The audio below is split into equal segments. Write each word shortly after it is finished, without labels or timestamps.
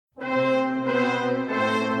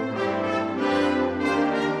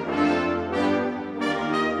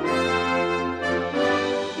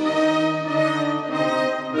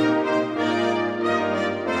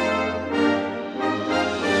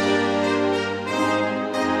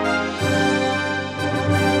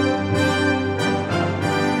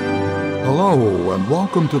Hello, and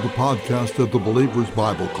welcome to the podcast of the Believer's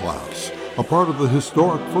Bible Class, a part of the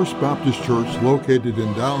historic First Baptist Church located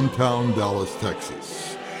in downtown Dallas,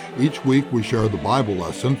 Texas. Each week we share the Bible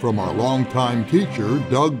lesson from our longtime teacher,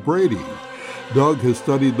 Doug Brady. Doug has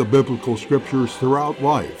studied the biblical scriptures throughout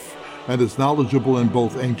life and is knowledgeable in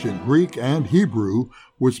both ancient Greek and Hebrew,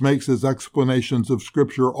 which makes his explanations of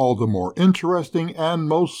Scripture all the more interesting and,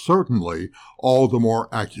 most certainly, all the more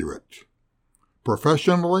accurate.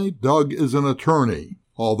 Professionally, Doug is an attorney,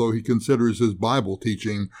 although he considers his Bible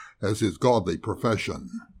teaching as his godly profession.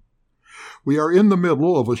 We are in the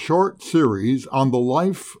middle of a short series on the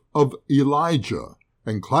life of Elijah,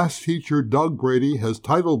 and class teacher Doug Brady has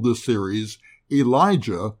titled this series,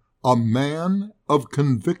 Elijah, a Man of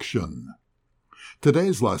Conviction.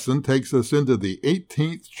 Today's lesson takes us into the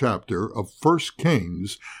 18th chapter of 1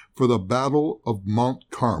 Kings for the Battle of Mount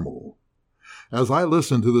Carmel. As I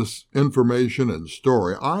listen to this information and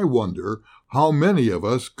story, I wonder how many of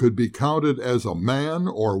us could be counted as a man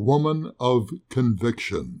or woman of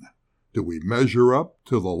conviction. Do we measure up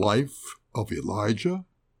to the life of Elijah?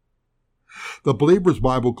 The Believer's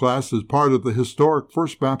Bible Class is part of the historic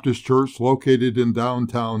First Baptist Church located in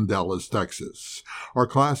downtown Dallas, Texas. Our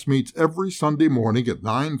class meets every Sunday morning at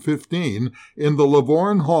 9:15 in the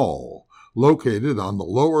Lavorne Hall, located on the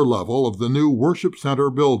lower level of the new Worship Center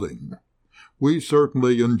building. We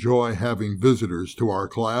certainly enjoy having visitors to our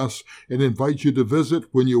class and invite you to visit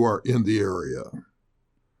when you are in the area.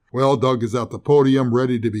 Well, Doug is at the podium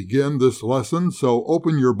ready to begin this lesson, so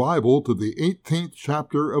open your Bible to the 18th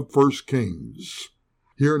chapter of 1 Kings.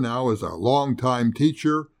 Here now is our longtime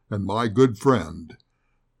teacher and my good friend,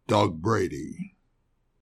 Doug Brady.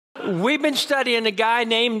 We've been studying a guy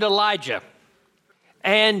named Elijah,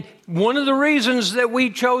 and one of the reasons that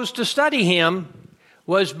we chose to study him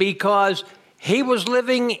was because he was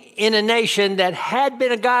living in a nation that had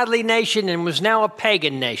been a godly nation and was now a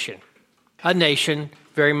pagan nation, a nation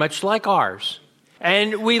very much like ours.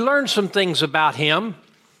 And we learned some things about him.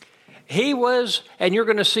 He was, and you're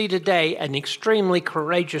going to see today, an extremely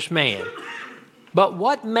courageous man. But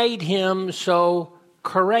what made him so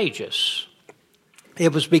courageous?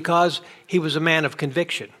 It was because he was a man of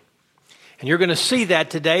conviction. And you're going to see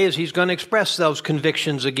that today as he's going to express those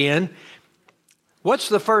convictions again. What's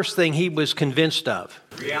the first thing he was convinced of?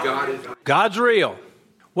 God's real.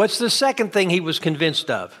 What's the second thing he was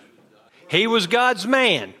convinced of? He was God's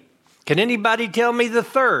man. Can anybody tell me the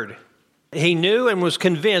third? He knew and was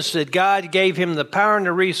convinced that God gave him the power and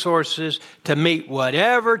the resources to meet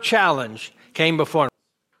whatever challenge came before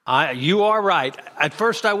him. You are right. At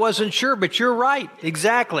first I wasn't sure, but you're right.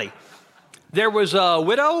 Exactly. There was a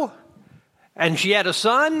widow, and she had a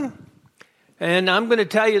son. And I'm going to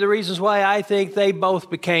tell you the reasons why I think they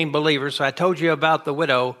both became believers. I told you about the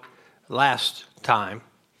widow last time.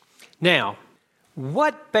 Now,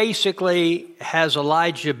 what basically has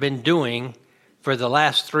Elijah been doing for the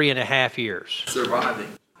last 3.5 years? Surviving.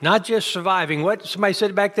 Not just surviving. What? Somebody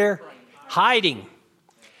said back there? Hiding.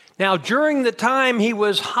 Now, during the time he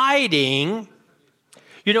was hiding,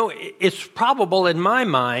 it's probable in my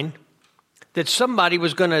mind that somebody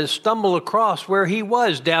was going to stumble across where he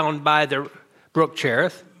was down by the Brook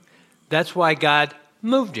Cherith. That's why God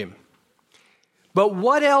moved him. But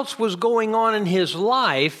what else was going on in his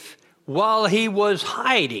life while he was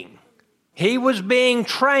hiding? He was being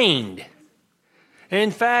trained.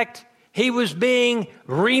 In fact, he was being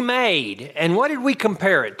remade. And what did we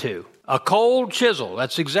compare it to? A cold chisel.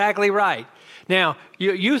 That's exactly right. Now,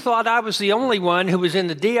 you thought I was the only one who was in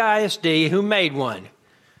the DISD who made one.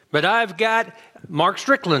 But I've got Mark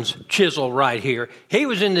Strickland's chisel right here. He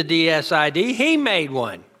was in the DSID. He made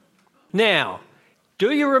one. Now,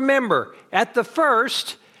 do you remember, at the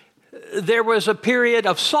first, there was a period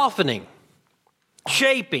of softening,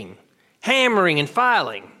 shaping, hammering, and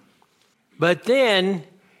filing. But then,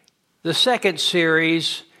 the second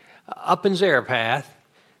series, up in Zarephath,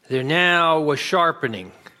 there now was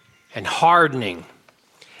sharpening and hardening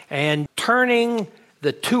and turning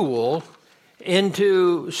the tool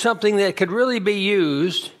into something that could really be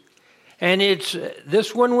used. And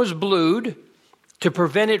this one was blued to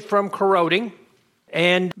prevent it from corroding.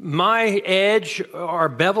 And my edge or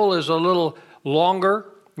bevel is a little longer,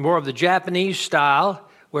 more of the Japanese style,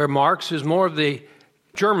 where Mark's is more of the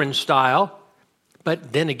German style.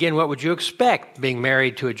 But then again, what would you expect being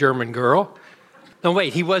married to a German girl? No,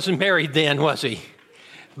 wait, he wasn't married then, was he?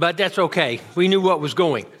 But that's okay. We knew what was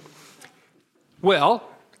going. Well,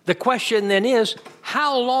 the question then is,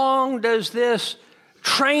 how long does this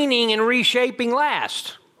training and reshaping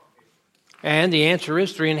last? And the answer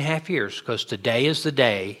is 3.5 years, because today is the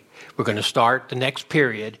day we're going to start the next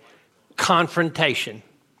period, confrontation.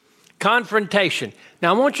 Confrontation.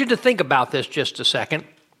 Now, I want you to think about this just a second.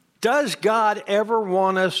 Does God ever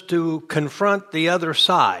want us to confront the other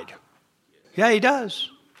side? Yeah, he does.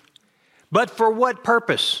 But for what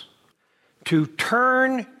purpose? To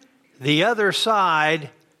turn the other side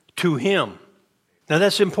to him. Now,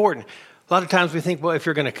 that's important. A lot of times we think, well, if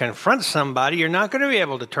you're going to confront somebody, you're not going to be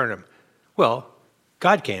able to turn them. Well,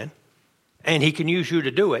 God can, and he can use you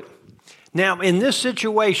to do it. Now, in this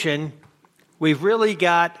situation, we've really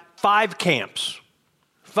got 5 camps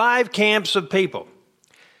of people.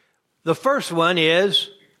 The first one is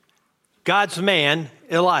God's man,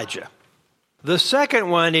 Elijah. The second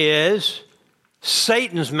one is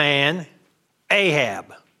Satan's man,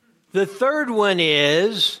 Ahab. The third one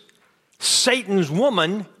is Satan's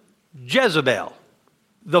woman, Jezebel.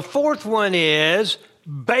 The fourth one is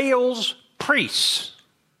Baal's priests.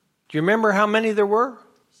 Do you remember how many there were?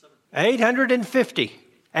 850.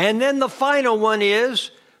 And then the final one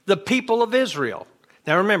is the people of Israel.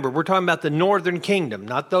 Now remember, we're talking about the northern kingdom,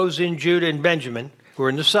 not those in Judah and Benjamin who are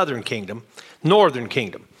in the southern kingdom, northern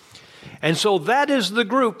kingdom. And so that is the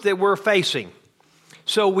group that we're facing.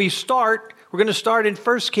 So we're going to start in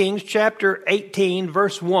 1 Kings chapter 18,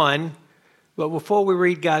 verse 1. But before we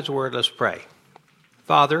read God's word, let's pray.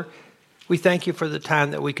 Father, we thank you for the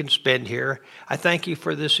time that we can spend here. I thank you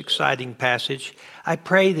for this exciting passage. I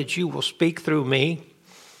pray that you will speak through me,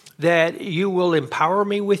 that you will empower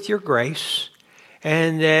me with your grace,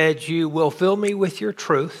 and that you will fill me with your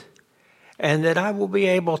truth, and that I will be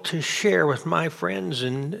able to share with my friends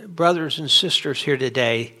and brothers and sisters here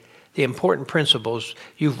today the important principles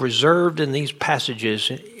you've reserved in these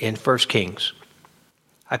passages in 1 Kings.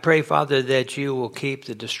 I pray, Father, that you will keep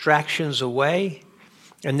the distractions away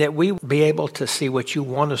and that we will be able to see what you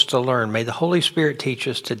want us to learn. May the Holy Spirit teach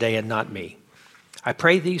us today and not me. I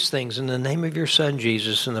pray these things in the name of your Son,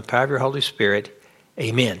 Jesus, and the power of your Holy Spirit.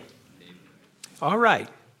 Amen. All right.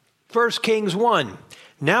 1 Kings 1.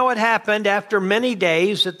 Now it happened after many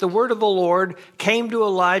days that the word of the Lord came to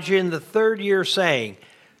Elijah in the 3rd year, saying,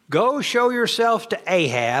 Go show yourself to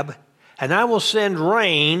Ahab, and I will send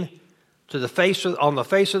rain on the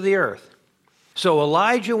face of the earth. So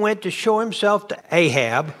Elijah went to show himself to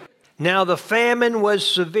Ahab. Now the famine was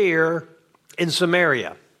severe in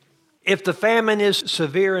Samaria. If the famine is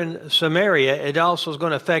severe in Samaria, it also is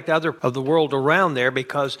going to affect other of the world around there,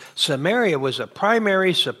 because Samaria was a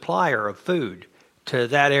primary supplier of food to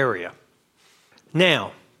that area.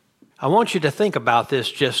 Now, I want you to think about this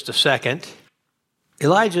just a second.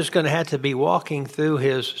 Elijah's going to have to be walking through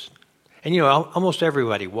and almost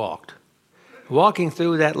everybody walking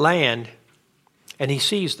through that land, and he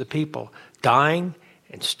sees the people dying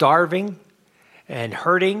and starving and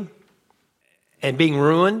hurting and being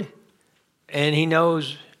ruined, and he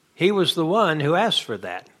knows he was the one who asked for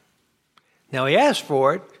that. Now, he asked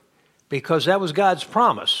for it because that was God's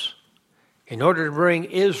promise in order to bring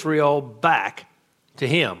Israel back to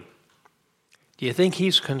him. Do you think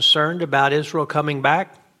he's concerned about Israel coming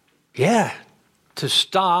back? Yeah, to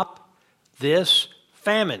stop this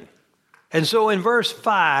famine. And so in verse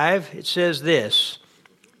 5, it says this.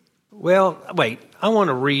 Well, wait, I want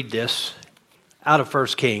to read this out of 1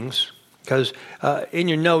 Kings, because in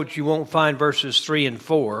your notes you won't find verses 3 and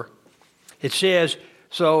 4. It says,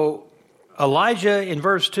 so Elijah in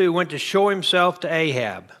verse 2 went to show himself to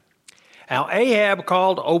Ahab. Now Ahab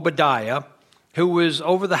called Obadiah, who was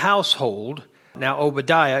over the household. Now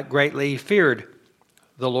Obadiah feared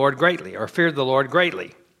the Lord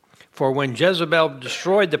greatly. For when Jezebel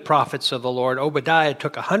destroyed the prophets of the Lord, Obadiah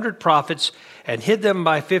took 100 prophets and hid them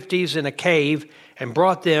by 50s in a cave and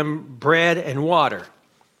brought them bread and water.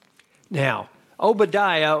 Now,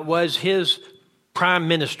 Obadiah was his prime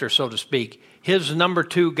minister, so to speak, his number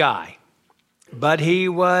 2 guy. But he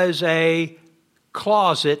was a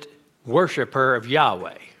closet worshiper of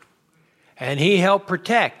Yahweh. And he helped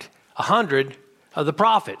protect 100 of the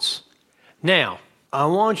prophets. Now, I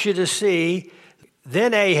want you to see,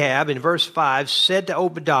 then Ahab, in verse 5, said to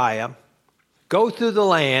Obadiah, Go through the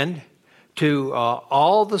land to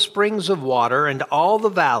all the springs of water and all the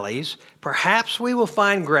valleys. Perhaps we will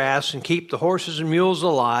find grass and keep the horses and mules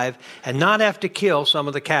alive and not have to kill some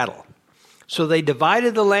of the cattle. So they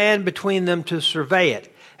divided the land between them to survey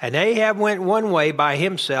it. And Ahab went one way by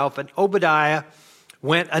himself, and Obadiah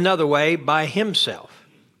went another way by himself.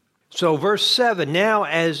 So verse 7, now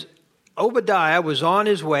as Obadiah was on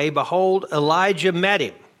his way, behold, Elijah met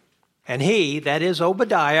him. And he, that is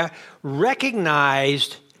Obadiah,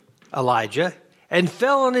 recognized Elijah and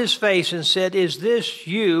fell on his face and said, Is this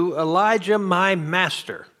you, Elijah, my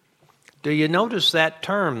master? Do you notice that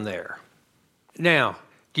term there? Now,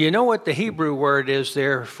 do you know what the Hebrew word is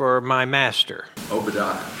there for my master?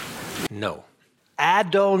 Obadiah. No.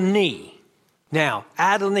 Adoni. Now,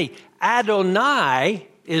 Adoni. Adonai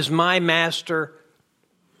is my master,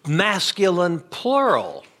 masculine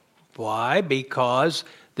plural. Why? Because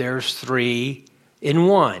there's 3 in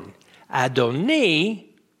 1. Adoni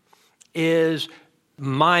is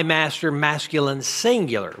my master, masculine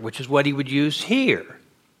singular, which is what he would use here.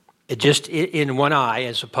 It just in one I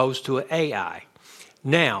as opposed to an AI.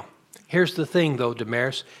 Now, here's the thing though,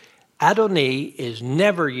 Damaris. Adoni is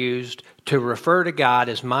never used to refer to God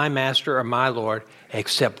as my master or my Lord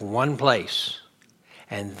except one place.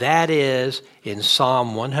 And that is in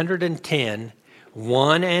Psalm 110,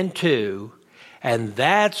 1 and 2. And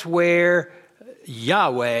that's where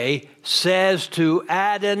Yahweh says to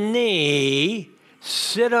Adoni,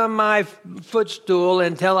 sit on my footstool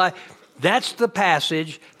until I... That's the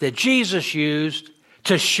passage that Jesus used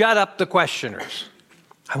to shut up the questioners.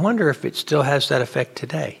 I wonder if it still has that effect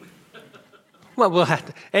today. Well, we'll have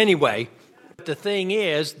to... Anyway, the thing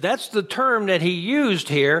is, that's the term that he used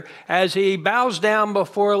here as he bows down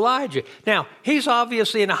before Elijah. Now, he's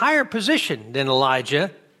obviously in a higher position than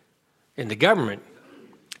Elijah in the government,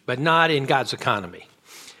 but not in God's economy.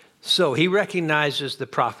 So he recognizes the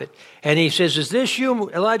prophet, and he says, is this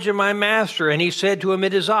you, Elijah, my master? And he said to him,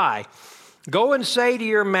 it is I. Go and say to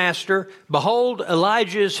your master, behold,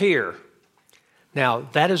 Elijah is here. Now,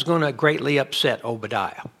 that is going to greatly upset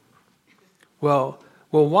Obadiah. Well,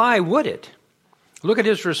 why would it? Look at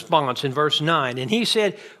his response in verse 9. And he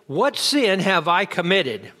said, what sin have I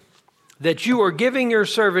committed that you are giving your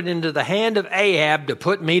servant into the hand of Ahab to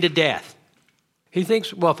put me to death? He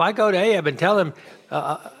thinks, well, if I go to Ahab and tell him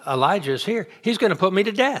Elijah is here, he's going to put me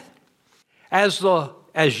to death.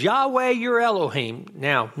 As Yahweh your Elohim.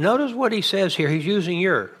 Now, notice what he says here. He's using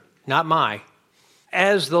your, not my.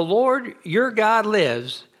 As the Lord your God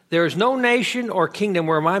lives, there is no nation or kingdom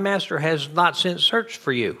where my master has not sent search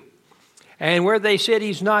for you. And where they said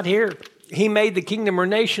he's not here, he made the kingdom or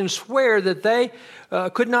nation swear that they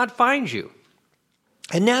could not find you.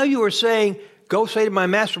 And now you are saying, go say to my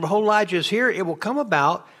master, behold, Elijah is here. It will come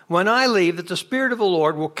about when I leave that the Spirit of the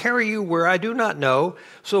Lord will carry you where I do not know.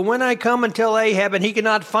 So when I come and tell Ahab and he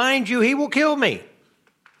cannot find you, he will kill me.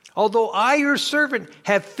 Although I, your servant,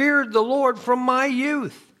 have feared the Lord from my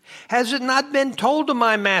youth. Has it not been told to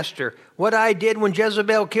my master what I did when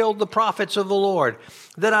Jezebel killed the prophets of the Lord?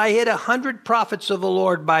 That I hid 100 prophets of the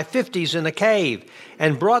Lord by 50s in a cave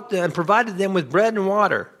and brought them and provided them with bread and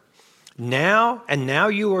water. Now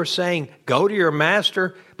you are saying, go to your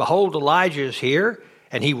master, behold, Elijah is here,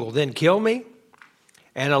 and he will then kill me.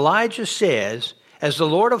 And Elijah says, as the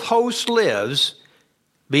Lord of hosts lives,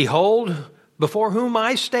 behold, before whom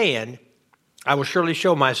I stand, I will surely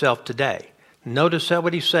show myself today. Notice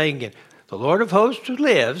what he's saying again. The Lord of hosts who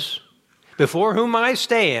lives, before whom I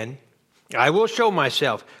stand, I will show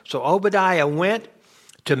myself. So Obadiah went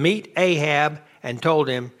to meet Ahab and told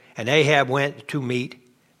him, and Ahab went to meet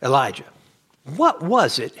Elijah. What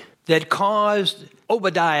was it that caused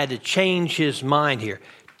Obadiah to change his mind here?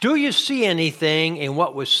 Do you see anything in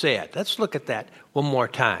what was said? Let's look at that one more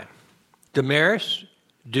time. Damaris,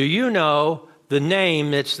 do you know the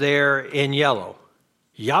name that's there in yellow?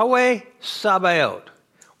 Yahweh Sabaoth.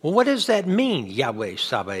 Well, what does that mean, Yahweh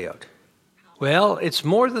Sabaoth? Well, it's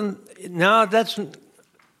more than... No, that's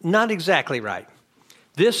not exactly right.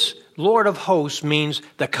 This Lord of hosts means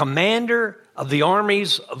the commander of the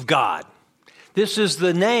armies of God. This is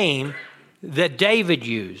the name that David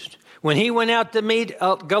used when he went out to meet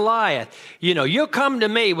Goliath. You know, you'll come to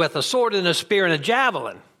me with a sword and a spear and a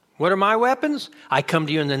javelin. What are my weapons? I come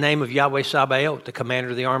to you in the name of Yahweh Sabaoth, the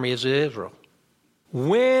commander of the army of Israel.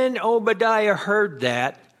 When Obadiah heard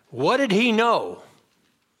that, what did he know?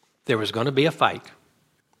 There was going to be a fight.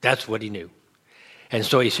 That's what he knew. And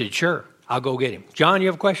so he said, sure, I'll go get him. John, you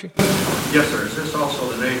have a question? Yes, sir. Is this also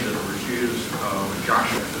the name that was used with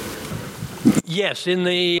Joshua? Yes, in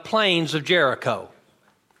the plains of Jericho.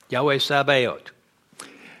 Yahweh Sabaoth.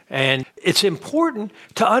 And it's important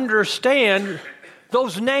to understand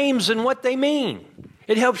those names and what they mean.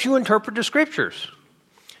 It helps you interpret the scriptures.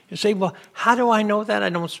 You say, well, how do I know that? I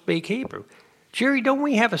don't speak Hebrew. Jerry, don't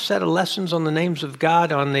we have a set of lessons on the names of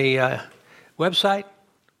God on the website?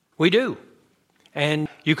 We do. And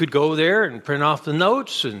you could go there and print off the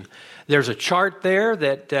notes, and there's a chart there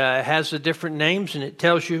that has the different names, and it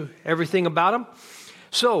tells you everything about them.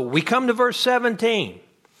 So we come to verse 17.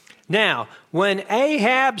 Now, when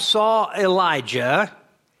Ahab saw Elijah,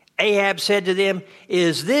 Ahab said to them,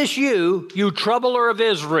 is this you, you troubler of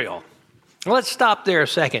Israel? Let's stop there a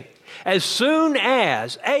second. As soon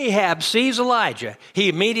as Ahab sees Elijah, he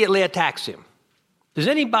immediately attacks him. Does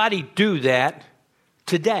anybody do that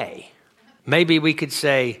today? Maybe we could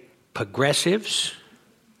say progressives.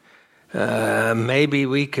 Maybe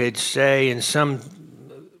we could say in some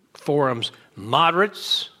forums,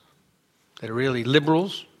 moderates that are really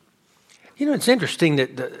liberals. You know, it's interesting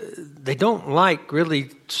that they don't like really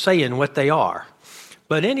saying what they are.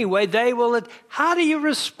 But anyway, they will. How do you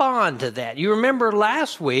respond to that? You remember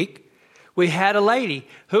last week we had a lady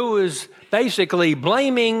who was basically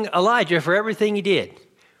blaming Elijah for everything he did.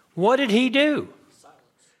 What did he do?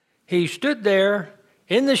 He stood there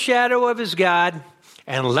in the shadow of his God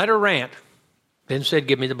and let her rant, then said,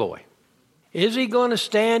 "Give me the boy." Is he going to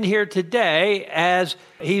stand here today as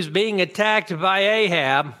he's being attacked by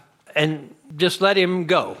Ahab and just let him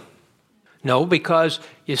go? No, because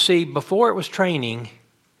you see, before it was training,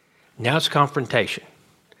 now it's confrontation.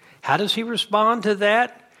 How does he respond to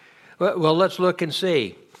that? Well, let's look and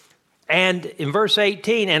see. And in verse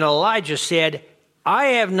 18, and Elijah said, "I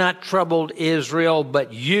have not troubled Israel,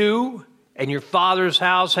 but you and your father's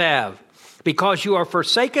house have, because you have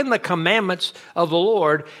forsaken the commandments of the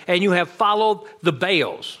Lord, and you have followed the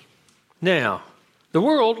Baals." Now, the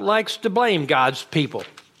world likes to blame God's people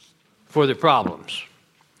for their problems.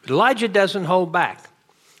 Elijah doesn't hold back.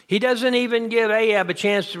 He doesn't even give Ahab a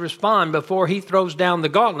chance to respond before he throws down the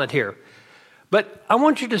gauntlet here. But I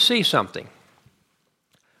want you to see something.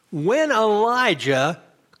 When Elijah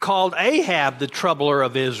called Ahab the troubler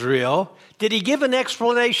of Israel, did he give an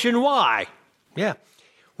explanation why? Yeah.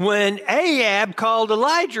 When Ahab called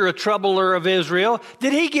Elijah a troubler of Israel,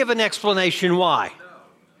 did he give an explanation why?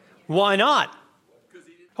 No. Why not?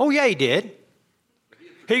 Oh, yeah, he did.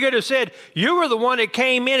 He could have said, "You were the one that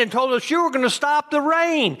came in and told us you were going to stop the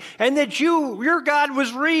rain, and that your God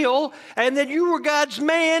was real, and that you were God's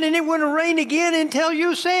man, and it wouldn't rain again until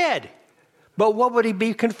you said." But what would he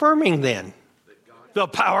be confirming then? The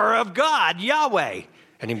power of God, Yahweh.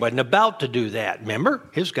 And he wasn't about to do that. Remember,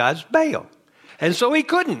 his God's Baal. And so he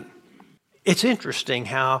couldn't. It's interesting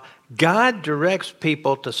how God directs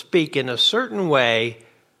people to speak in a certain way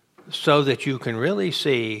so that you can really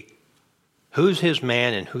see who's his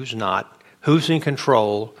man and who's not, who's in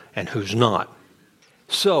control and who's not.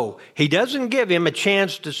 So he doesn't give him a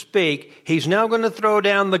chance to speak. He's now going to throw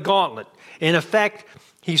down the gauntlet. In effect,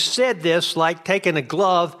 he said this like taking a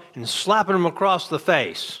glove and slapping him across the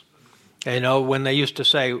face. You know, when they used to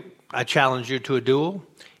say, "I challenge you to a duel."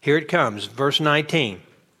 Here it comes, verse 19.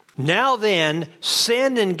 "Now then,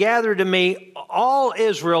 send and gather to me all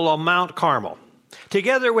Israel on Mount Carmel,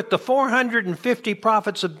 together with the 450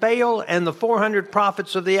 prophets of Baal and the 400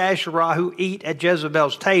 prophets of the Asherah who eat at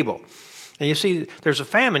Jezebel's table." And you see, there's a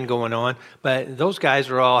famine going on, but those guys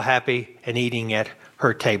are all happy and eating at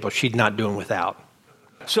her table. She's not doing without.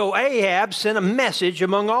 So Ahab sent a message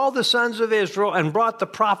among all the sons of Israel and brought the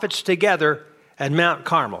prophets together at Mount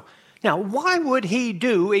Carmel. Now, why would he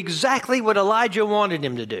do exactly what Elijah wanted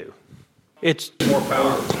him to do? It's More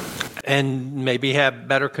power. and maybe have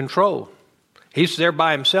better control. He's there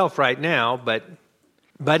by himself right now,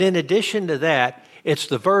 but in addition to that, it's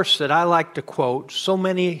the verse that I like to quote so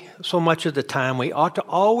much of the time. We ought to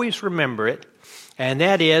always remember it, and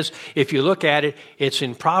that is, if you look at it, it's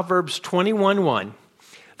in Proverbs 21:1.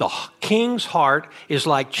 "The king's heart is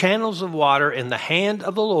like channels of water in the hand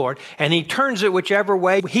of the Lord, and he turns it whichever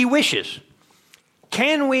way he wishes."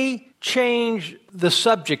 Can we change the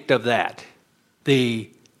subject of that? The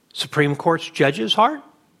Supreme Court's judge's heart?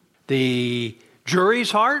 The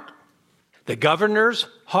jury's heart? The governor's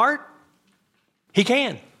heart? He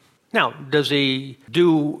can. Now, does he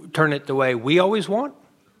turn it the way we always want?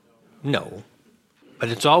 No. But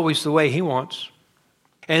it's always the way he wants.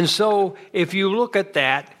 And so, if you look at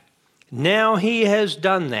that, now he has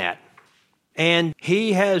done that. And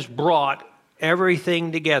he has brought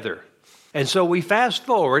everything together. And so we fast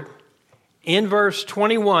forward in verse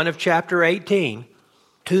 21 of chapter 18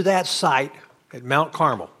 to that site at Mount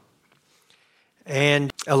Carmel.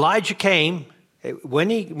 And Elijah came, when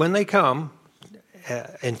they come,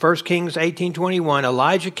 in 1 Kings 18:21,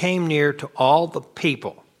 Elijah came near to all the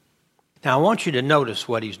people. Now I want you to notice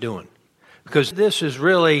what he's doing, because this is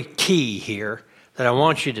really key here that I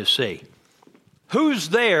want you to see. Who's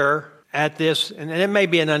there at this? And it may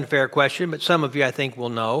be an unfair question, but some of you I think will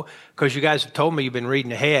know, because you guys have told me you've been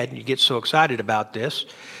reading ahead and you get so excited about this.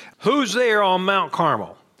 Who's there on Mount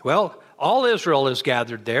Carmel? Well, all Israel is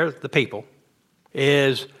gathered there, the people.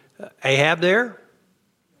 Is Ahab there?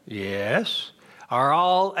 Yes. Are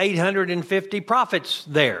all 850 prophets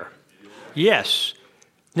there? Yes.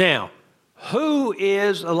 Now, who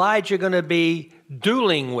is Elijah going to be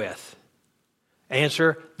dueling with?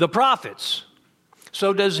 Answer, the prophets.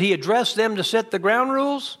 So does he address them to set the ground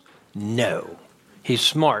rules? No. He's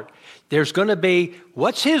smart. There's going to be,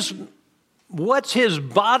 what's his what's his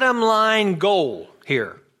bottom line goal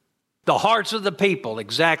here? The hearts of the people,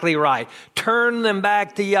 exactly right. Turn them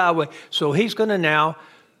back to Yahweh. So he's going to now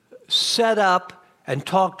set up and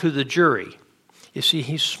talk to the jury. You see,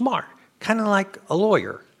 he's smart, kind of like a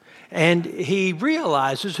lawyer. And he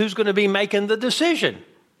realizes who's going to be making the decision.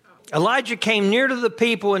 Elijah came near to the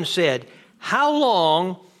people and said, "How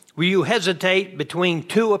long will you hesitate between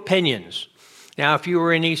two opinions?" Now, if you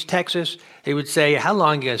were in East Texas, they would say, "How long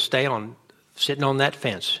are you going to stay sitting on that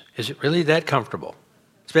fence? Is it really that comfortable?"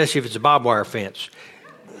 Especially if it's a barbed wire fence.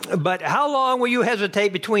 But how long will you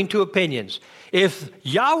hesitate between two opinions? If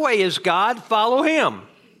Yahweh is God, follow him.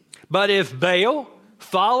 But if Baal,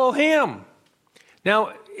 follow him.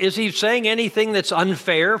 Now, is he saying anything that's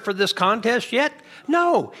unfair for this contest yet?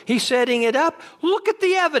 No, he's setting it up. Look at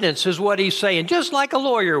the evidence is what he's saying, just like a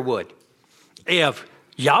lawyer would. If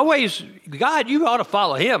Yahweh's God, you ought to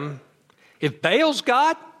follow him. If Baal's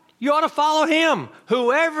God, you ought to follow him.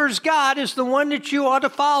 Whoever's God is the one that you ought to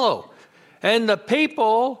follow. And the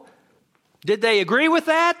people, did they agree with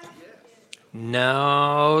that?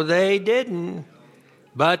 No, they didn't.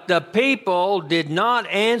 But the people did not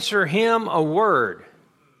answer him a word.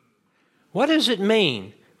 What does it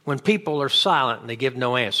mean when people are silent and they give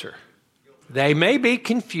no answer? They may be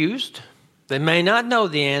confused. They may not know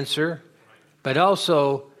the answer, but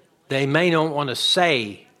also they may not want to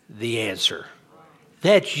say the answer.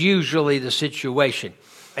 That's usually the situation.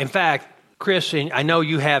 In fact, Chris, I know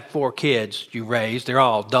you have 4 kids you raised. They're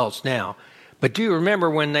all adults now. But do you remember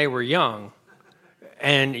when they were young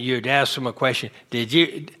and you'd ask them a question, did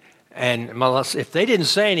you? And if they didn't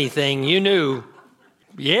say anything, you knew,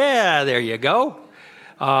 yeah, there you go.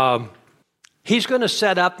 He's going to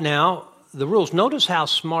set up now the rules. Notice how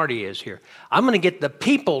smart he is here. I'm going to get the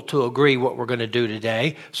people to agree what we're going to do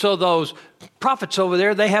today. So those prophets over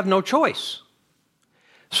there, they have no choice.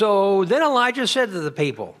 So then Elijah said to the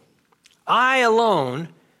people, "I alone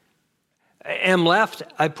am left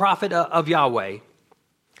a prophet of Yahweh,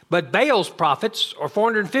 but Baal's prophets are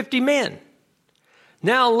 450 men.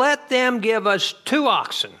 Now let them give us 2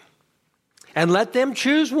 oxen, and let them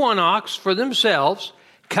choose 1 ox for themselves,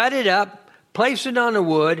 cut it up, place it on the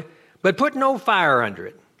wood, but put no fire under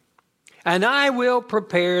it. And I will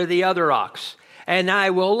prepare the other ox, and I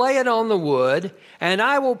will lay it on the wood, and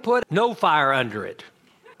I will put no fire under it.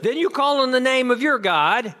 Then you call on the name of your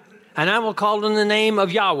God, and I will call on the name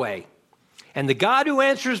of Yahweh. And the God who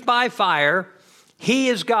answers by fire, he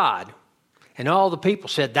is God." And all the people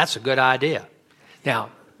said, "That's a good idea." Now,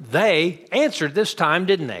 they answered this time,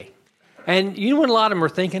 didn't they? And you know what a lot of them are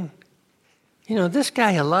thinking? This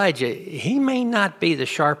guy Elijah, he may not be the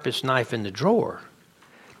sharpest knife in the drawer.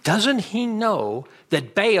 Doesn't he know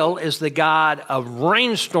that Baal is the god of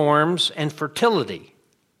rainstorms and fertility?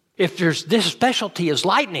 If this specialty is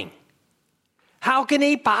lightning, how can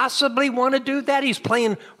he possibly want to do that? He's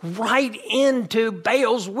playing right into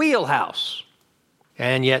Baal's wheelhouse.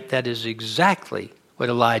 And yet that is exactly what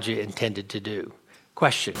Elijah intended to do.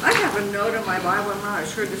 Question. I have a note in my Bible, I'm not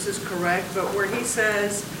sure this is correct, but where he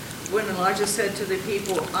says, when Elijah said to the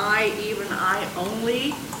people, even I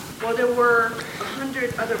only, well, there were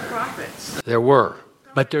 100 other prophets. There were,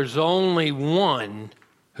 but there's only one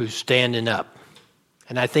who's standing up.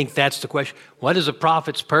 And I think that's the question. What is a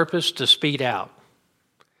prophet's purpose? To speak out.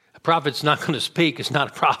 A prophet's not going to speak is not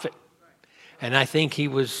a prophet. And I think he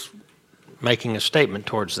was making a statement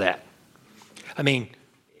towards that. I mean,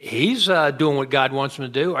 he's doing what God wants him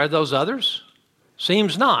to do. Are those others?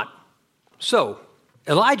 Seems not. So,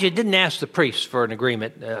 Elijah didn't ask the priests for an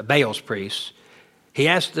agreement, Baal's priests. He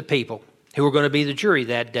asked the people who were going to be the jury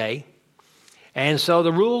that day. And so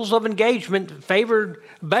the rules of engagement favored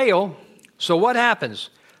Baal. So what happens?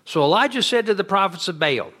 So Elijah said to the prophets of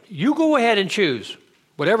Baal, "You go ahead and choose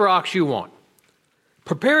whatever ox you want.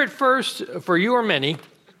 Prepare it first for you or many.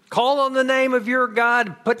 Call on the name of your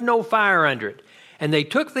God, put no fire under it." And they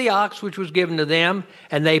took the ox which was given to them,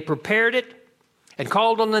 and they prepared it and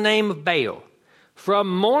called on the name of Baal from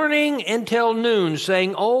morning until noon,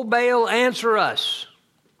 saying, "O Baal, answer us."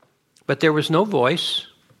 But there was no voice,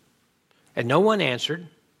 and no one answered.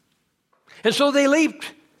 And so they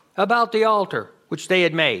leaped about the altar which they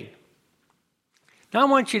had made. Now I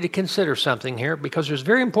want you to consider something here, because there's a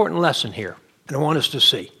very important lesson here, and I want us to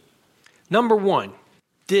see. Number 1,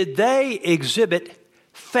 did they exhibit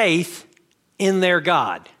faith in their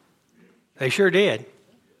God? They sure did.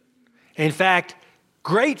 In fact,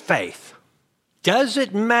 great faith. Does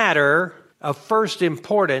it matter of first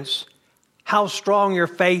importance how strong your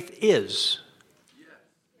faith is?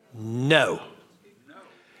 No.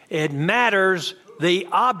 It matters the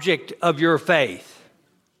object of your faith.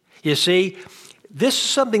 You see, this is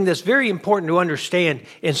something that's very important to understand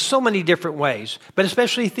in so many different ways, but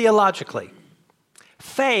especially theologically.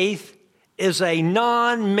 Faith is a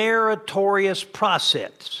non-meritorious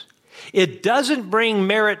process. It doesn't bring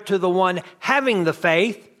merit to the one having the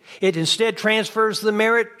faith. It instead transfers the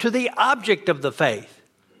merit to the object of the faith.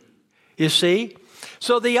 You see?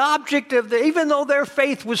 So the object of even though their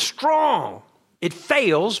faith was strong, it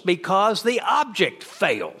fails because the object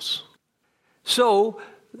fails. So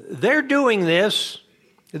they're doing this.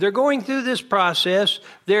 They're going through this process.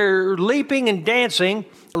 They're leaping and dancing.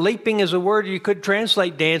 Leaping is a word you could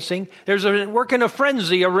translate dancing. They're working a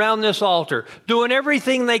frenzy around this altar, doing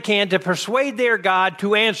everything they can to persuade their God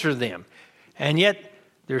to answer them. And yet,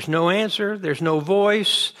 there's no answer. There's no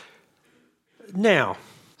voice. Now,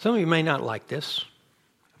 some of you may not like this,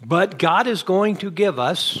 but God is going to give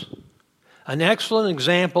us an excellent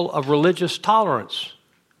example of religious tolerance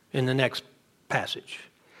in the next passage,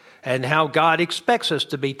 and how God expects us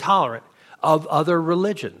to be tolerant of other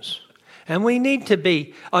religions. And we need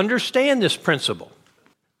to understand this principle.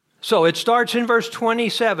 So it starts in verse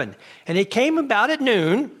 27. And it came about at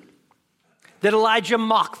noon that Elijah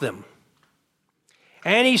mocked them.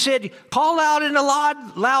 And he said, call out in a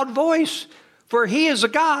loud voice, for he is a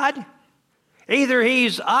god. Either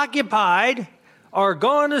he's occupied or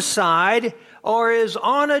gone aside or is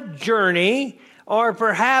on a journey or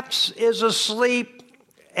perhaps is asleep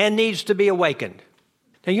and needs to be awakened.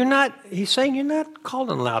 Now he's saying you're not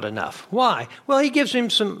calling loud enough. Why? Well, he gives him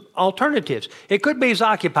some alternatives. It could be he's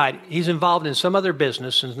occupied. He's involved in some other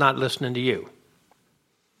business and is not listening to you.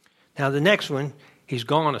 Now the next one, he's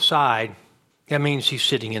gone aside. That means he's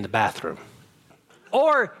sitting in the bathroom.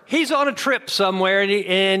 Or he's on a trip somewhere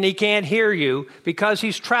and he can't hear you because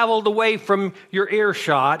he's traveled away from your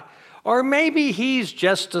earshot. Or maybe he's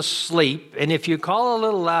just asleep, and if you call a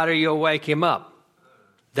little louder, you'll wake him up.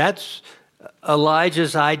 That's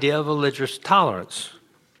Elijah's idea of religious tolerance.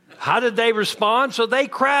 How did they respond? So they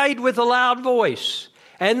cried with a loud voice,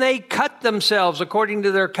 and they cut themselves according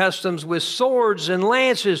to their customs with swords and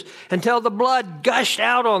lances until the blood gushed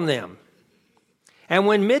out on them. And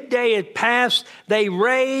when midday had passed, they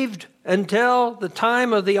raved until the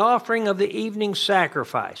time of the offering of the evening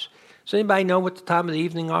sacrifice. Does anybody know what the time of the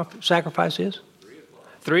evening sacrifice is?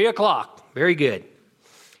 3 o'clock. Very good.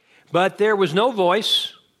 But there was no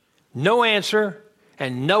voice, no answer,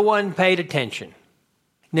 and no one paid attention.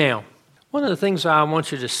 Now, one of the things I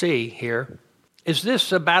want you to see here, is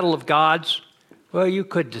this a battle of gods? Well, you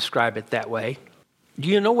could describe it that way. Do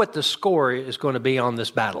you know what the score is going to be on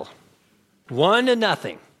this battle?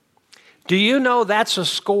 1-0. Do you know that's a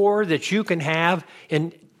score that you can have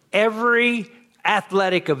in every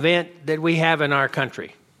athletic event that we have in our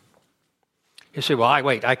country? You say, well,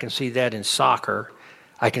 I can see that in soccer.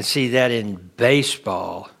 I can see that in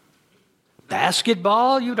baseball.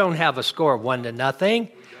 Basketball, you don't have a score of 1-0.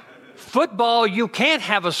 Football, you can't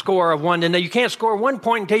have a score of 1-0. You can't score 1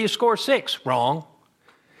 point until you score 6. Wrong.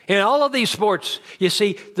 In all of these sports, you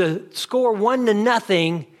see, the score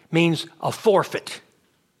 1-0 means a forfeit,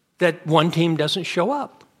 that one team doesn't show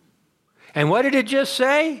up. And what did it just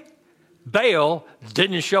say? Baal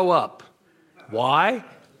didn't show up. Why?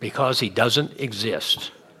 Because he doesn't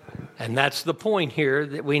exist. And that's the point here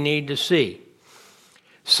that we need to see.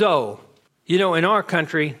 So, you know, in our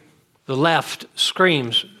country, the left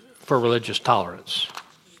screams for religious tolerance.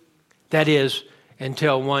 That is,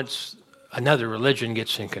 until once another religion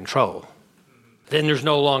gets in control. Then there's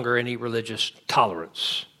no longer any religious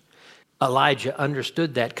tolerance. Elijah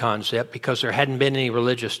understood that concept because there hadn't been any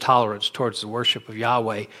religious tolerance towards the worship of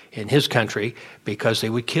Yahweh in his country, because they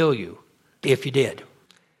would kill you if you did.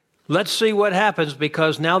 Let's see what happens,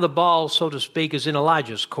 because now the ball, so to speak, is in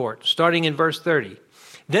Elijah's court. Starting in verse 30.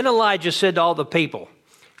 Then Elijah said to all the people,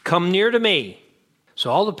 "Come near to me."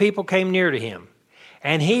 So all the people came near to him.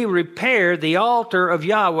 And he repaired the altar of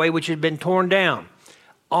Yahweh which had been torn down.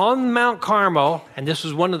 On Mount Carmel, and this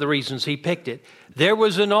is one of the reasons he picked it, there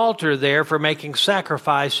was an altar there for making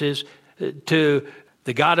sacrifices to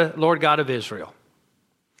the Lord God of Israel.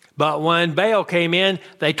 But when Baal came in,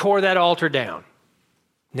 they tore that altar down.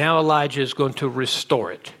 Now Elijah is going to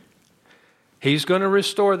restore it. He's going to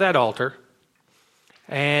restore that altar.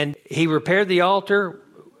 And he repaired the altar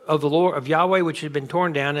of the Lord of Yahweh which had been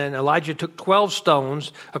torn down. And Elijah took 12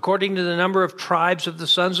 stones, according to the number of tribes of the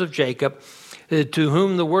sons of Jacob, to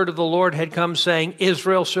whom the word of the Lord had come, saying,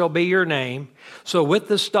 Israel shall be your name. So with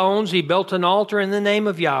the stones he built an altar in the name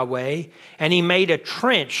of Yahweh, and he made a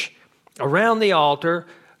trench around the altar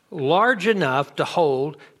large enough to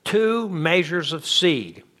hold 2 measures of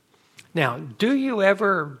seed. Now, do you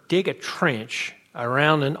ever dig a trench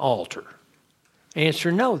around an altar?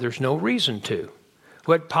 Answer, no, there's no reason to.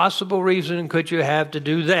 What possible reason could you have to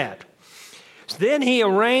do that? Then he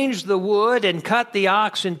arranged the wood and cut the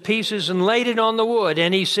ox in pieces and laid it on the wood.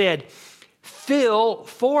 And he said, fill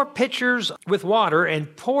 4 pitchers with water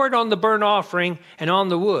and pour it on the burnt offering and on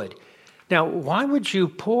the wood. Now, why would you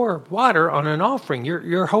pour water on an offering?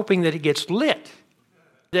 You're hoping that it gets lit,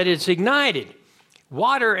 that it's ignited.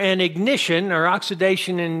 Water and ignition, or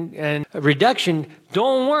oxidation and reduction,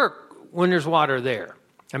 don't work when there's water there.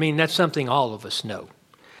 I mean, that's something all of us know.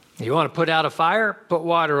 You want to put out a fire, put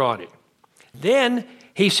water on it. Then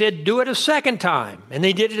he said, do it a second time. And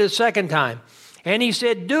they did it a second time. And he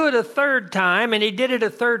said, do it a third time. And he did it a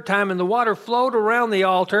third time. And the water flowed around the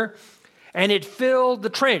altar, and it filled the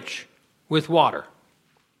trench with water.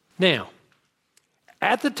 Now,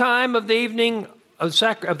 at the time of the evening of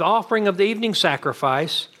the offering of the evening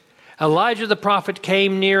sacrifice, Elijah the prophet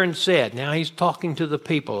came near and said, now he's talking to the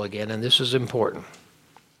people again, and this is important.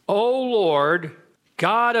 O Lord,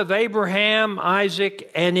 God of Abraham,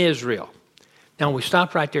 Isaac, and Israel. Now, we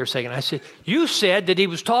stopped right there a second. I said, you said that he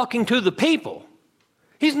was talking to the people.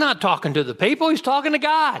 He's not talking to the people. He's talking to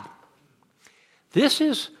God. This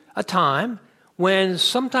is a time when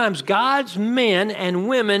sometimes God's men and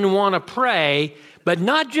women want to pray, but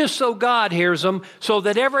not just so God hears them, so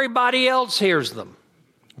that everybody else hears them.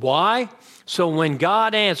 Why? So when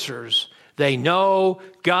God answers, they know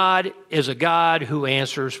God is a God who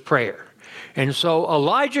answers prayer. And so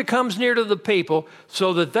Elijah comes near to the people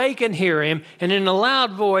so that they can hear him. And in a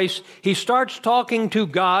loud voice, he starts talking to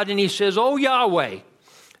God and he says, O Yahweh,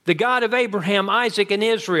 the God of Abraham, Isaac, and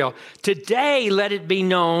Israel, today let it be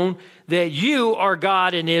known that you are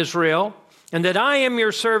God in Israel and that I am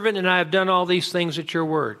your servant and I have done all these things at your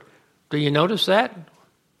word. Do you notice that?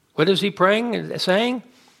 What is he praying, saying?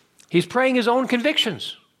 He's praying his own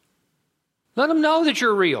convictions. Let them know that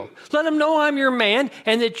you're real. Let them know I'm your man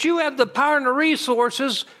and that you have the power and the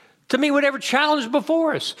resources to meet whatever challenge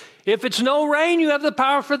before us. If it's no rain, you have the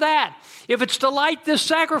power for that. If it's to light this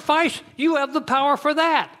sacrifice, you have the power for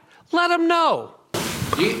that. Let them know.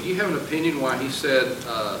 Do you have an opinion why he said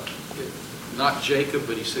not Jacob,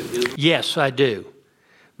 but he said Israel? Yes, I do.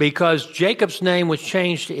 Because Jacob's name was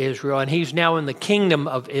changed to Israel, and he's now in the kingdom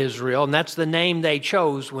of Israel, and that's the name they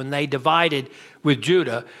chose when they divided with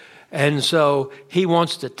Judah. And so he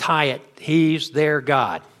wants to tie it. He's their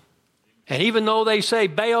God. And even though they say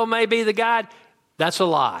Baal may be the God, that's a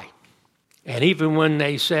lie. And even when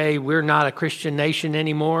they say we're not a Christian nation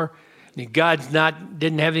anymore, God's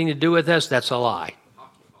didn't have anything to do with us, that's a lie.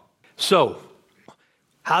 So,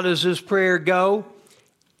 how does this prayer go?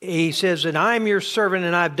 He says, and I'm your servant,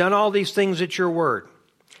 and I've done all these things at your word.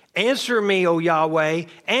 Answer me, O Yahweh,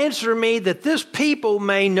 answer me that this people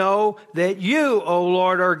may know that you, O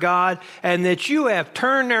Lord, are God, and that you have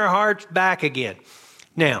turned their hearts back again.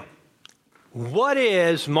 Now, what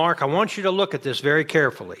is, Mark, I want you to look at this very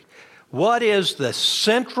carefully. What is the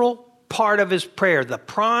central part of his prayer, the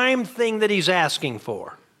prime thing that he's asking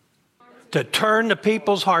for? To turn the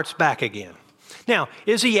people's hearts back again. Now,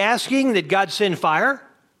 is he asking that God send fire?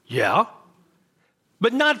 Yeah.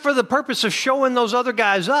 But not for the purpose of showing those other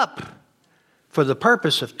guys up. For the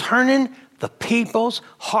purpose of turning the people's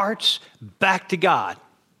hearts back to God.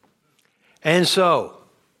 And so,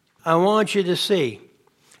 I want you to see,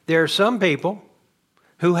 there are some people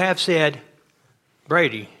who have said,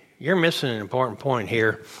 Brady, you're missing an important point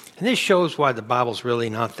here. And this shows why the Bible's really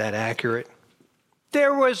not that accurate.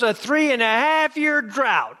 There was a 3.5-year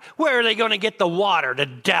drought. Where are they going to get the water to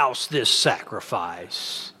douse this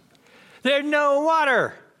sacrifice? There's no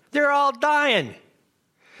water. They're all dying.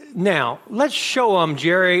 Now, let's show them,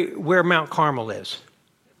 Jerry, where Mount Carmel is.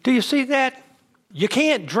 Do you see that? You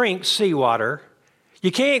can't drink seawater.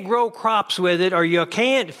 You can't grow crops with it, or you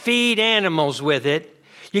can't feed animals with it.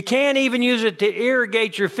 You can't even use it to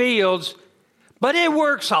irrigate your fields. But it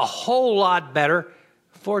works a whole lot better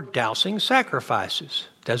for dousing sacrifices,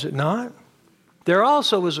 does it not? There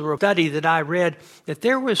also was a study that I read that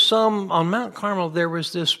there was on Mount Carmel, there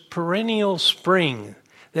was this perennial spring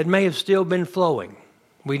that may have still been flowing.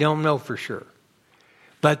 We don't know for sure.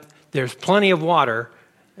 But there's plenty of water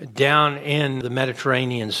down in the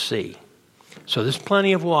Mediterranean Sea. So there's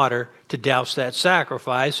plenty of water to douse that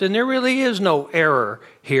sacrifice, and there really is no error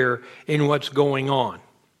here in what's going on.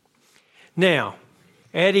 Now,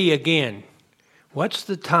 Eddie, again, what's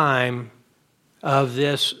the time of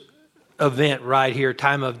this event right here,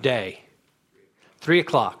 time of day? 3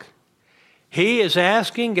 o'clock. He is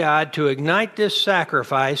asking God to ignite this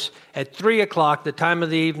sacrifice at 3 o'clock, the time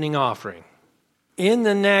of the evening offering. In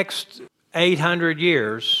the next 800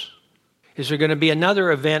 years, is there going to be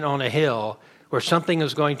another event on a hill where something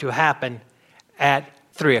is going to happen at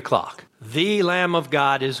 3 o'clock? the Lamb of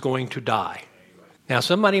God is going to die. Now,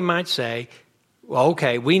 somebody might say, well,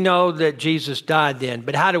 okay, we know that Jesus died then,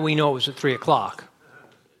 but how do we know it was at 3 o'clock?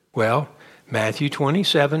 Well, Matthew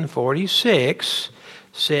 27:46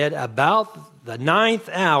 said, about the 9th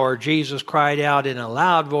hour, Jesus cried out in a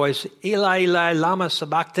loud voice, Eli, Eli, lama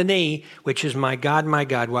sabachthani, which is, my God,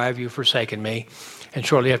 why have you forsaken me? And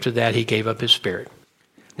shortly after that, he gave up his spirit.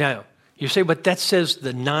 Now, you say, but that says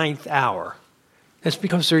the 9th hour. That's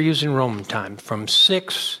because they're using Roman time. From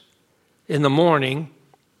 6 in the morning,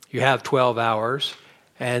 you have 12 hours.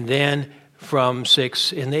 And then from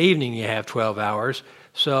 6 in the evening, you have 12 hours.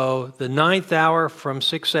 So the 9th hour from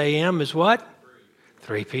 6 a.m. is what?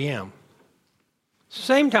 3 p.m.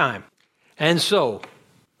 Same time. And so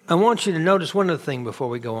I want you to notice one other thing before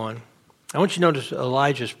we go on. I want you to notice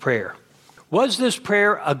Elijah's prayer. Was this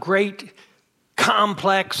prayer a great,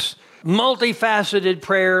 complex, multifaceted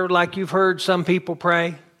prayer like you've heard some people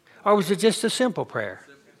pray? Or was it just a simple prayer?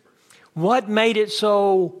 What made it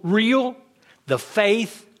so real? The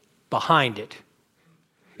faith behind it.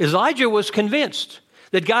 Elijah was convinced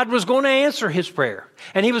that God was going to answer his prayer,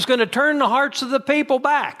 and he was going to turn the hearts of the people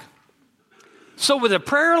back. So with a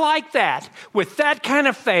prayer like that, with that kind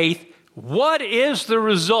of faith, what is the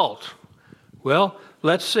result? Well,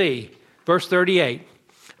 let's see. Verse 38.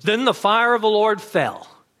 Then the fire of the Lord fell,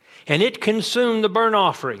 and it consumed the burnt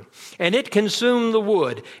offering, and it consumed the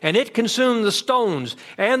wood, and it consumed the stones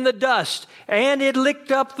and the dust, and it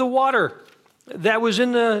licked up the water that was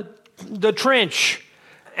in the trench.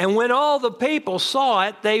 And when all the people saw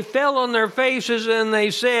it, they fell on their faces and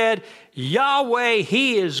they said, Yahweh,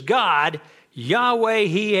 He is God. Yahweh,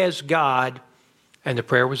 He is God. And the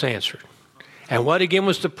prayer was answered. And what again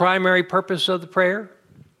was the primary purpose of the prayer?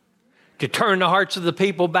 To turn the hearts of the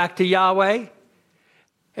people back to Yahweh.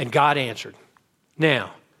 And God answered.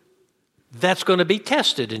 Now, that's going to be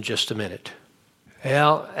tested in just a minute.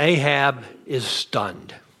 Well, Ahab is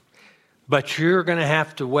stunned. But you're going to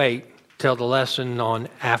have to wait till the lesson on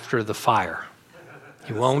after the fire.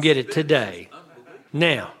 You won't get it today.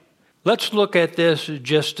 Now, let's look at this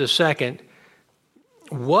just a second.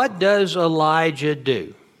 What does Elijah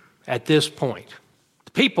do at this point?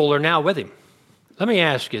 The people are now with him. Let me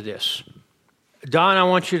ask you this. Don, I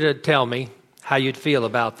want you to tell me how you'd feel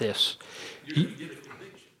about this.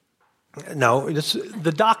 No, it's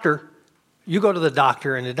the doctor. You go to the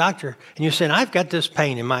doctor and you're saying, I've got this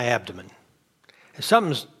pain in my abdomen. And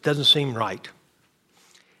something doesn't seem right.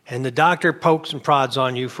 And the doctor pokes and prods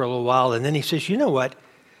on you for a little while, and then he says, you know what?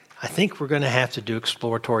 I think we're going to have to do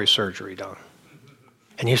exploratory surgery, Don.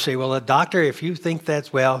 And you say, well, doctor, if you think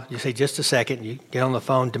that's, well, you say, just a second. You get on the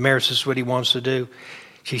phone. Damaris, this is what he wants to do.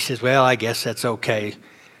 She says, well, I guess that's okay.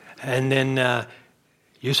 And then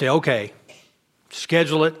you say, okay,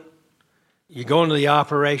 schedule it. You go into the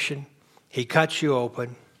operation. He cuts you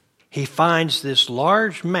open. He finds this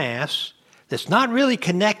large mass that's not really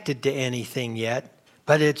connected to anything yet,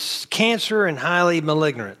 but it's cancer and highly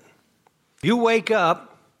malignant. You wake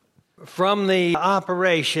up from the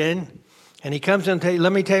operation, and he comes in and tells you,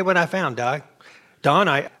 let me tell you what I found, Doc. Don,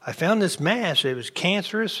 I found this mass. It was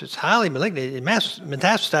cancerous. It's highly malignant. It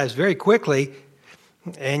metastasized very quickly.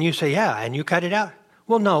 And you say, yeah, and you cut it out?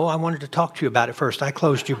 Well, no, I wanted to talk to you about it first. I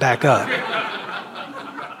closed you back up.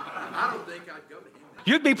 I don't think I'd go to him.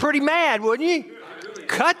 You'd be pretty mad, wouldn't you?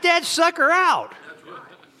 Cut that sucker out.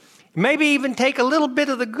 Maybe even take a little bit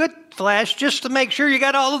of the good flesh just to make sure you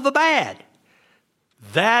got all of the bad.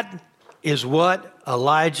 That is what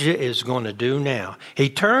Elijah is going to do now. He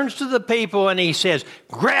turns to the people and he says,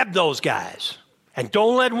 grab those guys and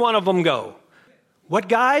don't let one of them go. What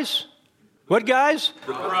guys? What guys?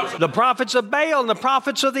 The prophets of Baal and the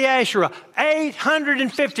prophets of the Asherah.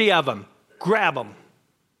 850 of them. Grab them.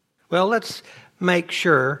 Well, let's make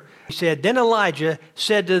sure. He said, then Elijah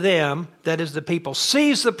said to them, that is the people,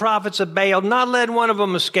 seize the prophets of Baal, not let one of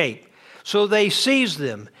them escape. So they seized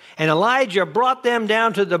them. And Elijah brought them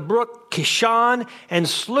down to the brook Kishon and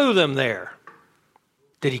slew them there.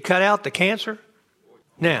 Did he cut out the cancer?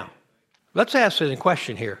 Now, let's ask a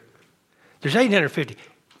question here. There's 850.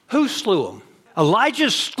 Who slew them?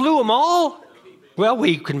 Elijah slew them all? Well,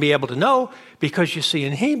 we can be able to know because you see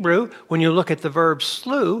in Hebrew, when you look at the verb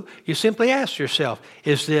slew, you simply ask yourself,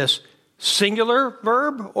 is this singular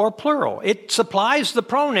verb or plural? It supplies the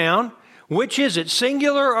pronoun. Which is it,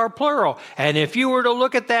 singular or plural? And if you were to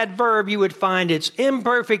look at that verb, you would find its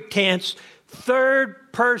imperfect tense,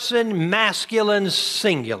 third person masculine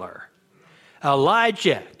singular.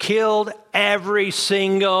 Elijah killed every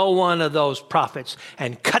single one of those prophets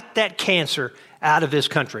and cut that cancer out of his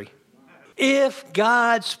country. If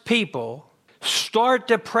God's people start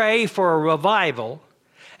to pray for a revival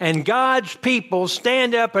and God's people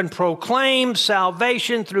stand up and proclaim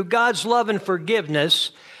salvation through God's love and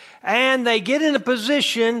forgiveness, and they get in a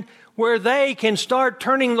position where they can start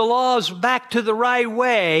turning the laws back to the right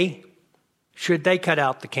way, should they cut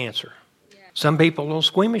out the cancer. Some people are a little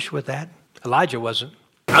squeamish with that. Elijah wasn't.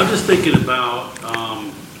 I'm just thinking about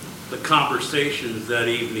the conversations that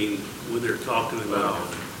evening when they're talking about,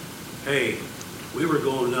 hey, we were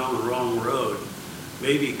going down the wrong road.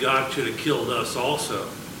 Maybe God should have killed us also.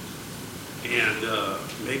 And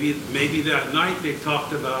maybe that night they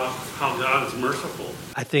talked about how God is merciful.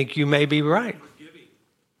 I think you may be right.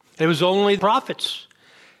 It was only prophets.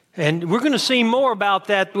 And we're going to see more about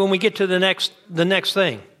that when we get to the next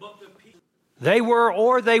thing. They were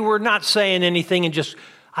or they were not saying anything, and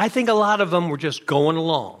I think a lot of them were just going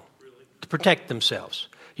along to protect themselves.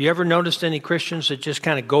 You ever noticed any Christians that just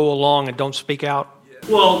kind of go along and don't speak out?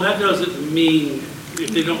 Well, that doesn't mean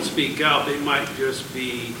if they don't speak out, they might just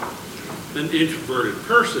be an introverted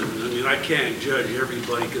person. I mean, I can't judge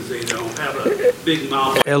everybody because they don't have a big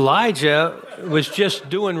mouth. Elijah was just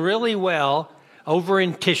doing really well over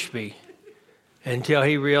in Tishbe until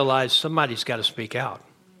he realized somebody's got to speak out.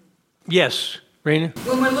 Yes, Rena?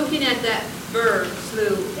 When we're looking at that verb,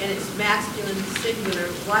 slew, and it's masculine singular,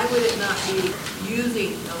 why would it not be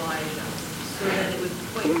using Elijah so that it would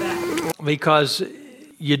point back? Because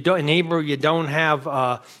in Hebrew, you don't have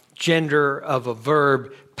a gender of a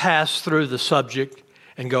verb pass through the subject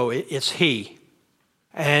and go, it's he.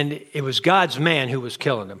 And it was God's man who was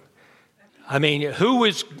killing him. I mean, who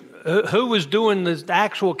was doing the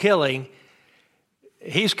actual killing?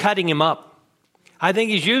 He's cutting him up. I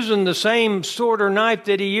think he's using the same sword or knife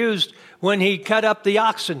that he used when he cut up the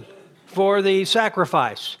oxen for the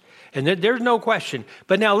sacrifice. And there's no question.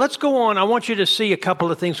 But now let's go on. I want you to see a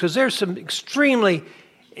couple of things because there's some extremely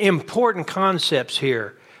important concepts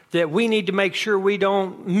here that we need to make sure we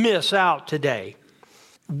don't miss out today.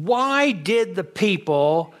 Why did the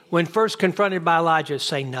people, when first confronted by Elijah,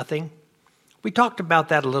 say nothing? We talked about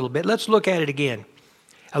that a little bit. Let's look at it again.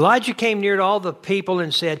 Elijah came near to all the people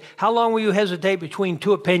and said, how long will you hesitate between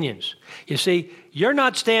two opinions? You see, you're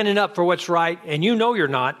not standing up for what's right, and you know you're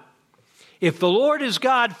not. If the Lord is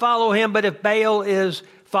God, follow him, but if Baal is,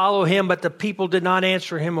 follow him. But the people did not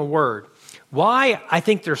answer him a word. Why? I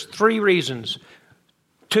think there's three reasons.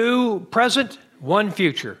 2 present, 1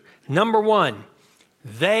 future. Number 1,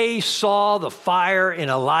 they saw the fire in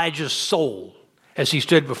Elijah's soul as he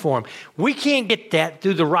stood before him. We can't get that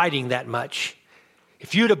through the writing that much.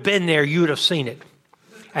 If you'd have been there, you'd have seen it.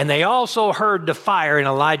 And they also heard the fire in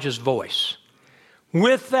Elijah's voice.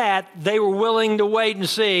 With that, they were willing to wait and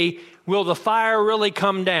see, will the fire really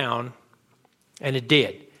come down? And it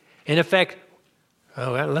did. In effect,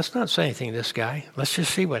 let's not say anything to this guy. Let's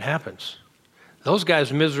just see what happens. Those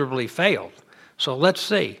guys miserably failed. So let's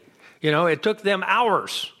see. It took them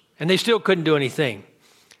hours, and they still couldn't do anything.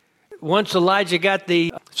 Once Elijah got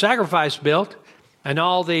the sacrifice built and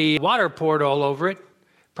all the water poured all over it,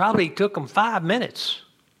 probably took them 5 minutes.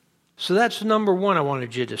 So that's number 1 I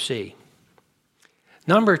wanted you to see.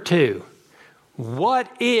 Number 2, what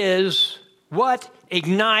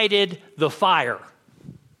ignited the fire?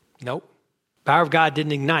 Nope. Power of God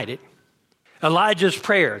didn't ignite it. Elijah's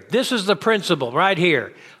prayer. This is the principle right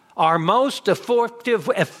here. Our most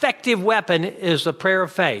effective weapon is the prayer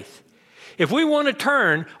of faith. If we want to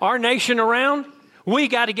turn our nation around, we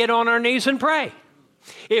got to get on our knees and pray.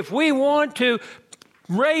 If we want to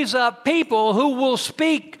raise up people who will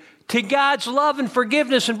speak to God's love and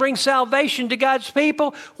forgiveness and bring salvation to God's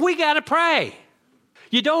people, we got to pray.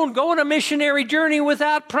 You don't go on a missionary journey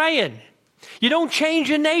without praying. You don't change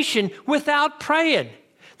a nation without praying.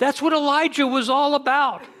 That's what Elijah was all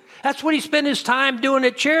about. That's what he spent his time doing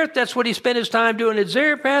at Cherith. That's what he spent his time doing at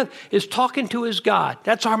Zarephath, is talking to his God.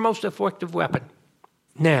 That's our most effective weapon.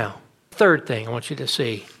 Now, third thing I want you to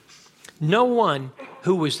see. No one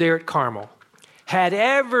who was there at Carmel had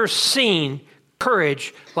ever seen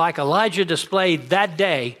courage like Elijah displayed that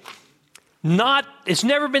day. It's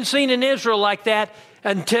never been seen in Israel like that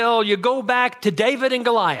until you go back to David and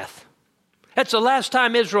Goliath. That's the last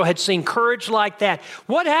time Israel had seen courage like that.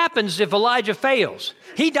 What happens if Elijah fails?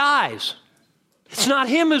 He dies. It's not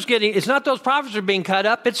him it's not those prophets who are being cut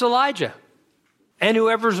up, it's Elijah and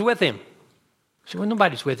whoever's with him. So when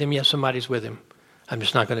nobody's with him, yes, somebody's with him. I'm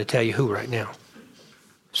just not going to tell you who right now.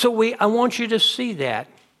 So I want you to see that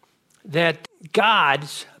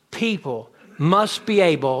God's people must be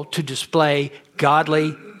able to display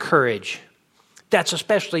godly courage. That's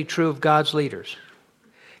especially true of God's leaders.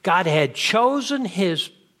 God had chosen his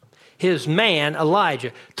his man,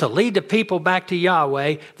 Elijah, to lead the people back to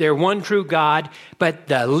Yahweh, their one true God. But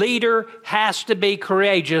the leader has to be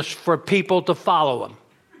courageous for people to follow him.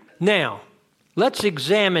 Now, let's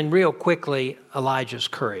examine real quickly Elijah's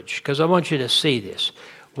courage, because I want you to see this.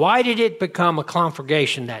 Why did it become a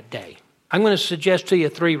conflagration that day? I'm going to suggest to you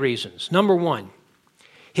 3 reasons. Number 1,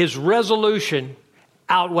 his resolution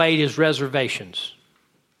outweighed his reservations.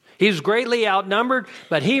 He was greatly outnumbered,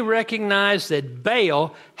 but he recognized that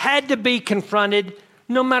Baal had to be confronted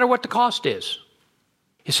no matter what the cost is.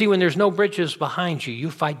 You see, when there's no bridges behind you,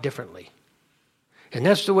 you fight differently. And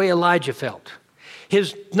that's the way Elijah felt.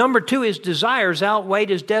 His number 2, his desires outweighed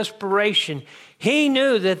his desperation. He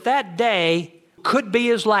knew that that day could be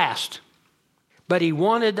his last, but he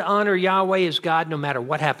wanted to honor Yahweh as God no matter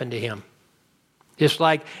what happened to him. Just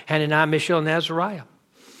like Hananiah, Mishael, and Azariah.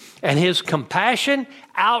 And his compassion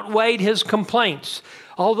outweighed his complaints,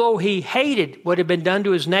 although he hated what had been done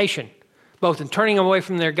to his nation, both in turning them away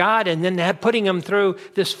from their God and then putting them through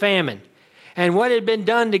this famine. And what had been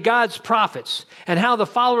done to God's prophets, and how the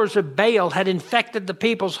followers of Baal had infected the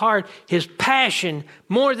people's heart. His passion,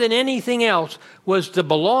 more than anything else, was to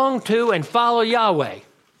belong to and follow Yahweh.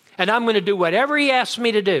 And I'm going to do whatever he asks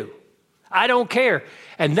me to do. I don't care.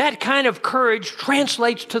 And that kind of courage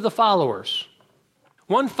translates to the followers.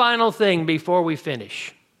 One final thing before we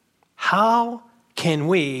finish. How can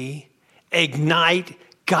we ignite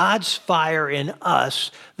God's fire in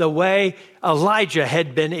us the way Elijah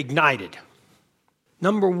had been ignited?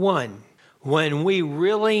 Number 1, when we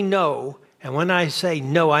really know, and when I say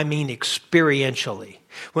know, I mean experientially,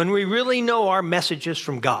 when we really know our messages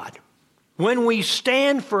from God, when we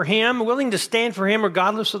stand for him, willing to stand for him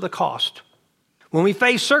regardless of the cost, when we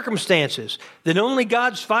face circumstances that only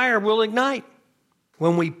God's fire will ignite,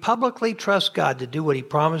 when we publicly trust God to do what he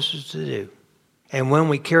promises to do, and when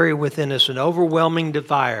we carry within us an overwhelming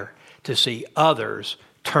desire to see others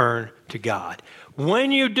turn to God.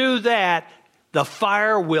 When you do that, the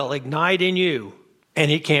fire will ignite in you, and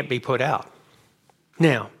it can't be put out.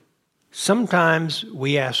 Now, sometimes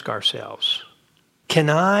we ask ourselves, can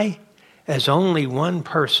I, as only one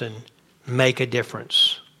person, make a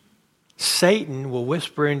difference? Satan will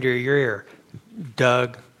whisper into your ear,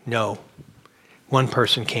 Doug, no. One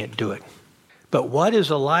person can't do it. But what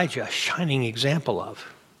is Elijah a shining example of?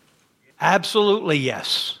 Absolutely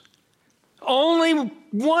yes. Only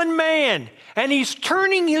one man, and he's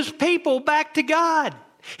turning his people back to God.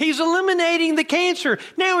 He's eliminating the cancer.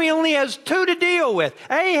 Now he only has 2 to deal with,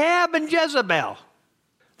 Ahab and Jezebel.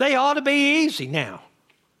 They ought to be easy now.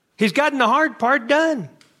 He's gotten the hard part done.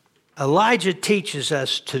 Elijah teaches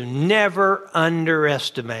us to never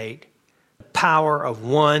underestimate the power of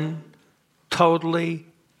one totally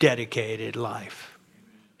dedicated life.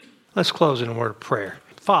 Let's close in a word of prayer.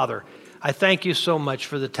 Father, I thank you so much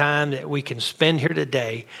for the time that we can spend here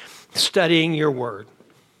today studying your word.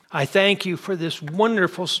 I thank you for this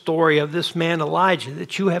wonderful story of this man Elijah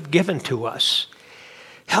that you have given to us.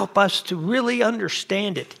 Help us to really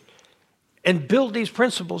understand it and build these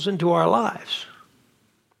principles into our lives.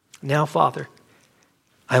 Now, Father,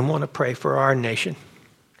 I want to pray for our nation.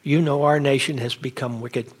 You know our nation has become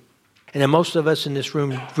wicked. And most of us in this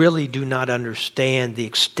room really do not understand the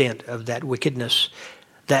extent of that wickedness,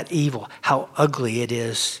 that evil, how ugly it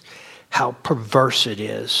is, how perverse it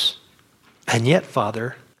is. And yet,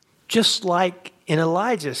 Father, just like in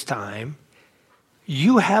Elijah's time,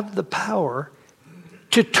 you have the power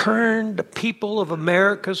to turn the people of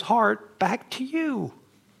America's heart back to you.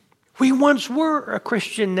 We once were a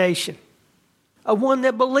Christian nation, a one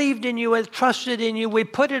that believed in you and trusted in you. We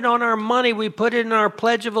put it on our money. We put it in our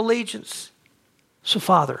Pledge of Allegiance. So,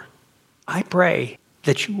 Father, I pray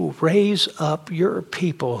that you will raise up your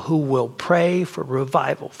people who will pray for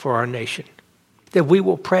revival for our nation, that we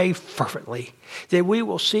will pray fervently, that we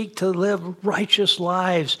will seek to live righteous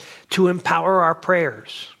lives to empower our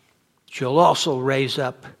prayers. You'll also raise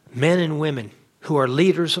up men and women who are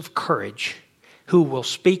leaders of courage, who will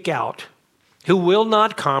speak out, who will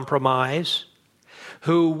not compromise,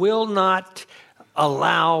 who will not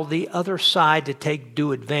allow the other side to take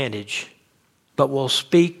due advantage, but will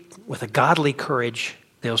speak with a godly courage.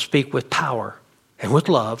 They'll speak with power and with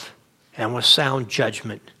love and with sound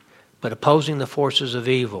judgment, but opposing the forces of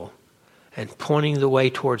evil and pointing the way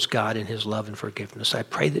towards God in his love and forgiveness. I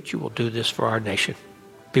pray that you will do this for our nation.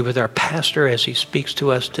 Be with our pastor as he speaks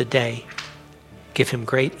to us today. Give him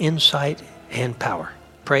great insight and power.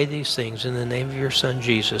 Pray these things in the name of your Son,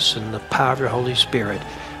 Jesus, and the power of your Holy Spirit.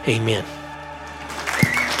 Amen.